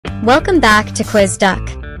Welcome back to Quiz Duck.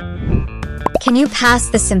 Can you pass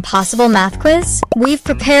this impossible math quiz? We've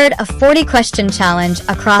prepared a 40-question challenge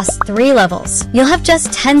across 3 levels. You'll have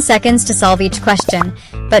just 10 seconds to solve each question,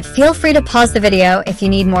 but feel free to pause the video if you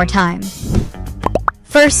need more time.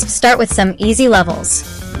 First, start with some easy levels.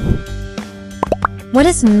 What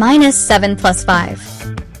is minus 7 plus 5?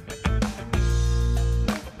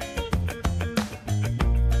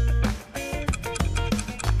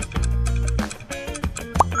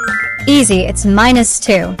 Easy, it's minus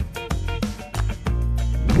 2.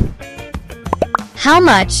 How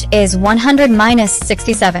much is 100 minus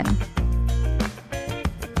 67?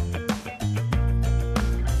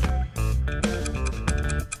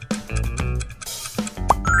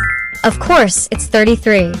 Of course, it's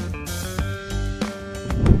 33.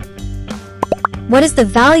 What is the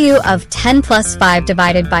value of 10 plus 5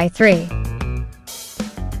 divided by 3?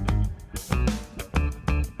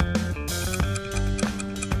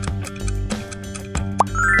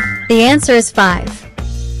 The answer is 5.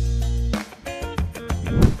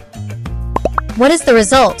 What is the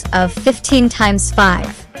result of 15 times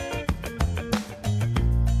 5?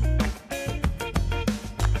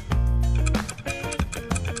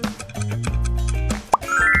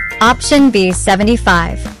 Option B,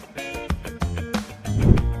 75.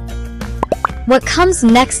 What comes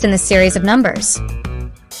next in the series of numbers?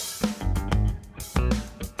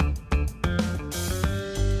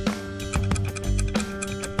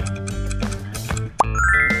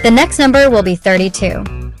 The next number will be 32.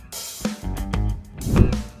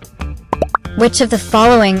 Which of the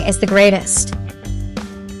following is the greatest?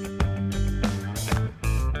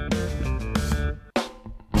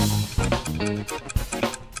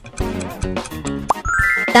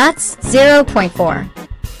 That's 0.4.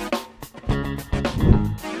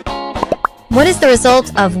 What is the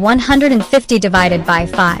result of 150 divided by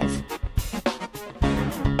 5?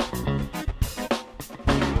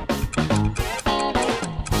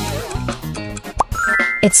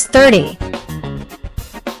 It's 30.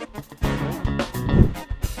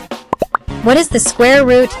 What is the square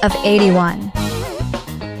root of 81?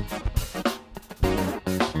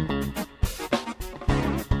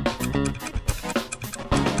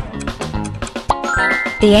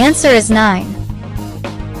 The answer is 9.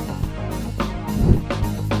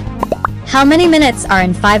 How many minutes are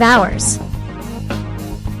in 5 hours?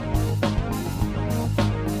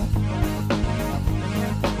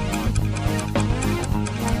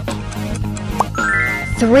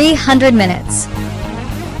 $300 minutes.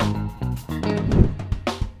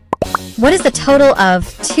 What is the total of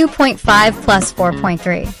 2.5 plus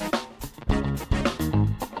 4.3?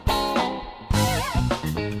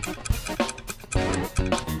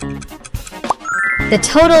 The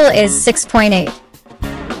total is 6.8.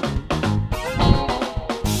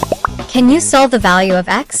 Can you solve the value of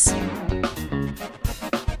x?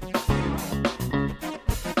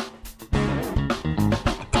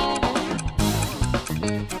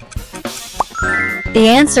 The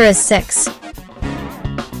answer is 6.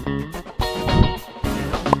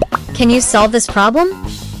 Can you solve this problem?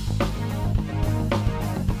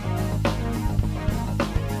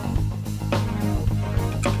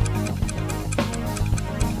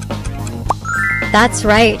 That's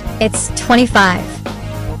right, it's 25.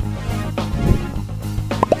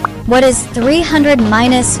 What is 300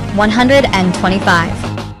 minus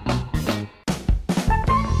 125?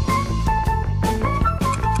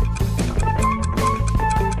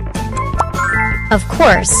 Of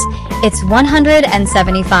course, it's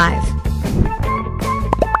 175.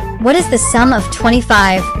 What is the sum of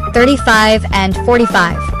 25, 35, and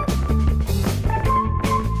 45?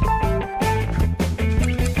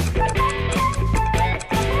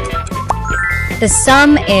 The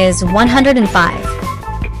sum is 105.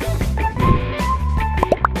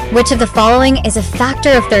 Which of the following is a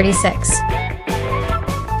factor of 36?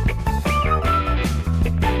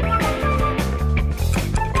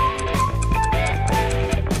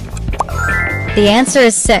 The answer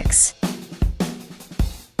is 6.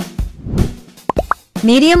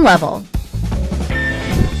 Medium level.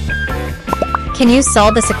 Can you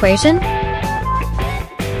solve this equation?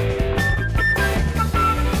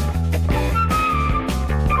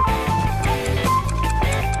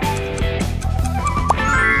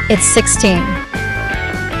 It's 16.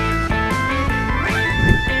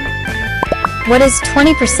 What is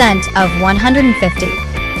 20% of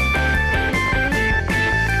 150?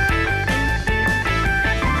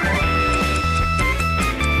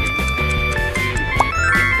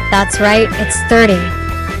 That's right, it's 30.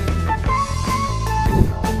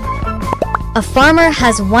 A farmer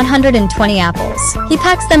has 120 apples. He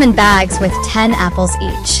packs them in bags with 10 apples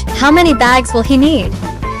each. How many bags will he need?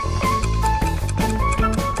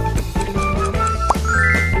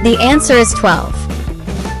 The answer is 12.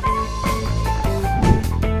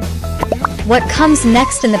 What comes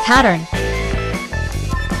next in the pattern?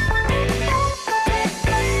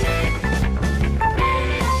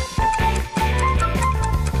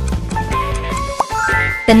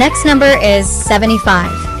 The next number is 75.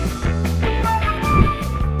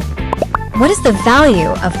 What is the value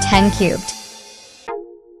of 10 cubed?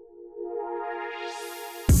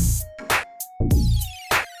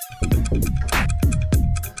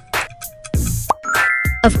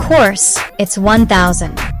 Of course, it's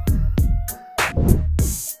 1,000.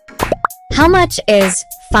 How much is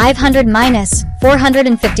 500 minus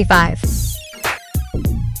 455?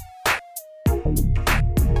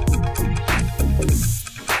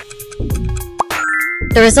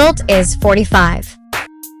 The result is 45.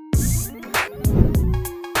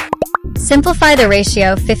 Simplify the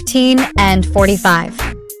ratio 15 and 45.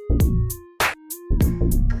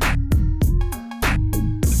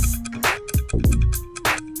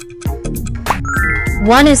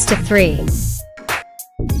 One is to 3.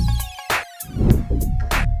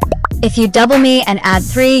 If you double me and add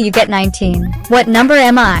 3, you get 19. What number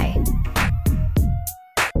am I?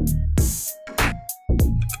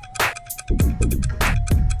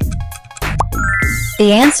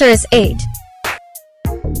 The answer is 8.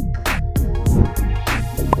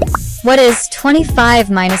 What is 25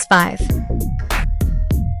 minus 5?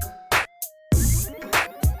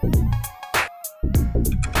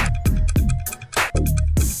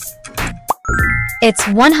 It's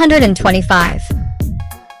 125.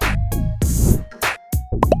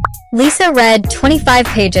 Lisa read 25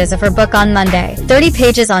 pages of her book on Monday, 30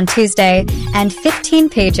 pages on Tuesday, and 15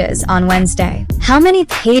 pages on Wednesday. How many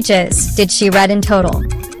pages did she read in total?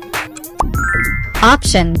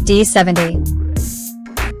 Option D, 70.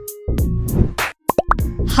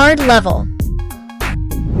 Hard level.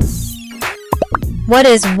 What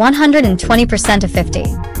is 120% of 50?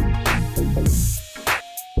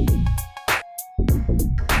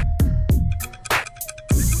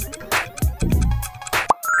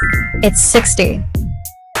 It's 60.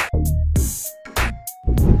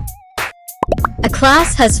 A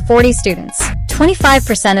class has 40 students.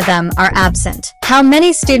 25% of them are absent. How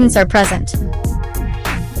many students are present?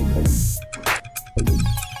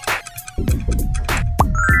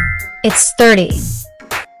 It's 30.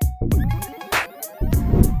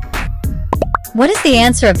 What is the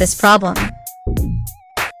answer of this problem?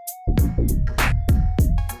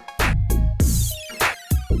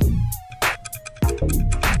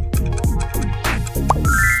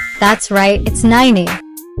 That's right, it's 90.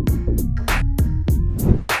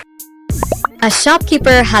 A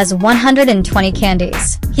shopkeeper has 120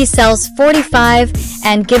 candies. He sells 45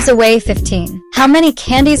 and gives away 15. How many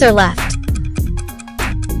candies are left?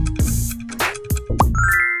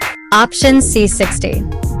 Option C, 60.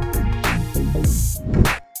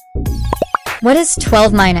 What is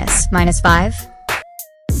 12 minus 5?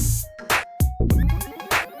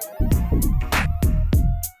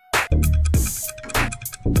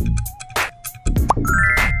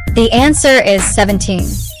 The answer is 17.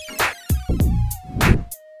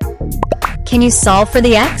 Can you solve for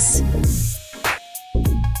the x?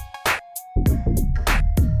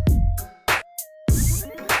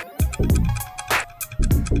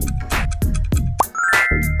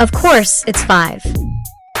 Of course, it's 5.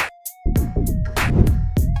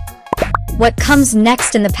 What comes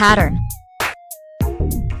next in the pattern?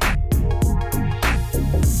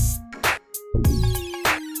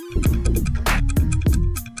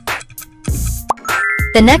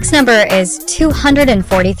 The next number is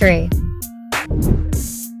 243.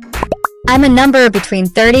 I'm a number between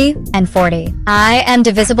 30 and 40. I am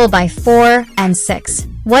divisible by 4 and 6.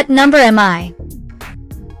 What number am I?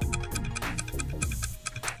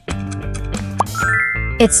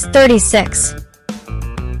 It's 36.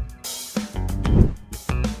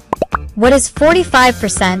 What is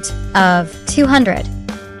 45% of 200?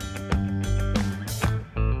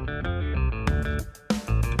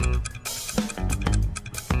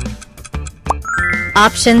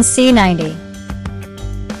 Option C, 90.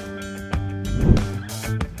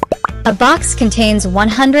 A box contains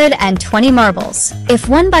 120 marbles. If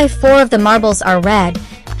 1 by 4 of the marbles are red,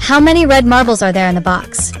 how many red marbles are there in the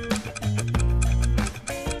box?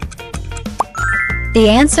 The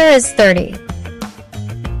answer is 30.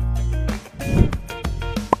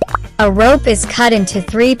 A rope is cut into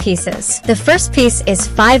 3 pieces. The first piece is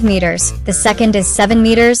 5 meters, the second is 7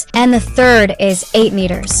 meters, and the third is 8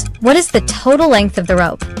 meters. What is the total length of the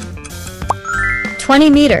rope? 20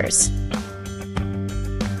 meters.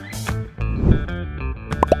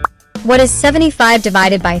 What is 75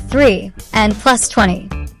 divided by 3 and plus 20?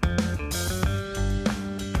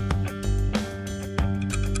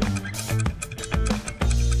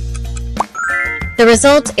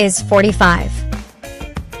 result is 45.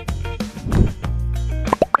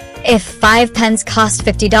 If 5 pens cost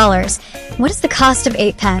 $50, what is the cost of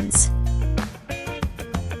 8 pens?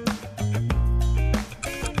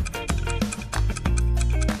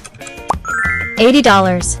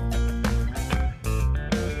 $80.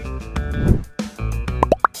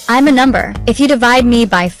 I'm a number. If you divide me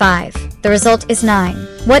by 5, the result is 9.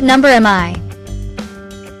 What number am I?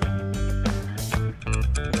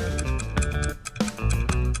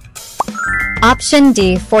 Option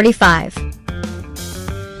D, 45.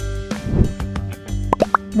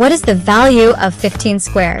 What is the value of 15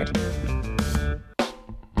 squared?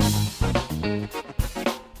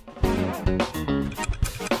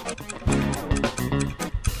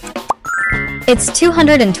 It's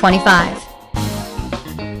 225.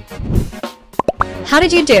 How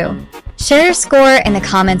did you do? Share your score in the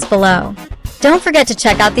comments below. Don't forget to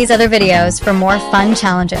check out these other videos for more fun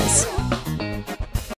challenges.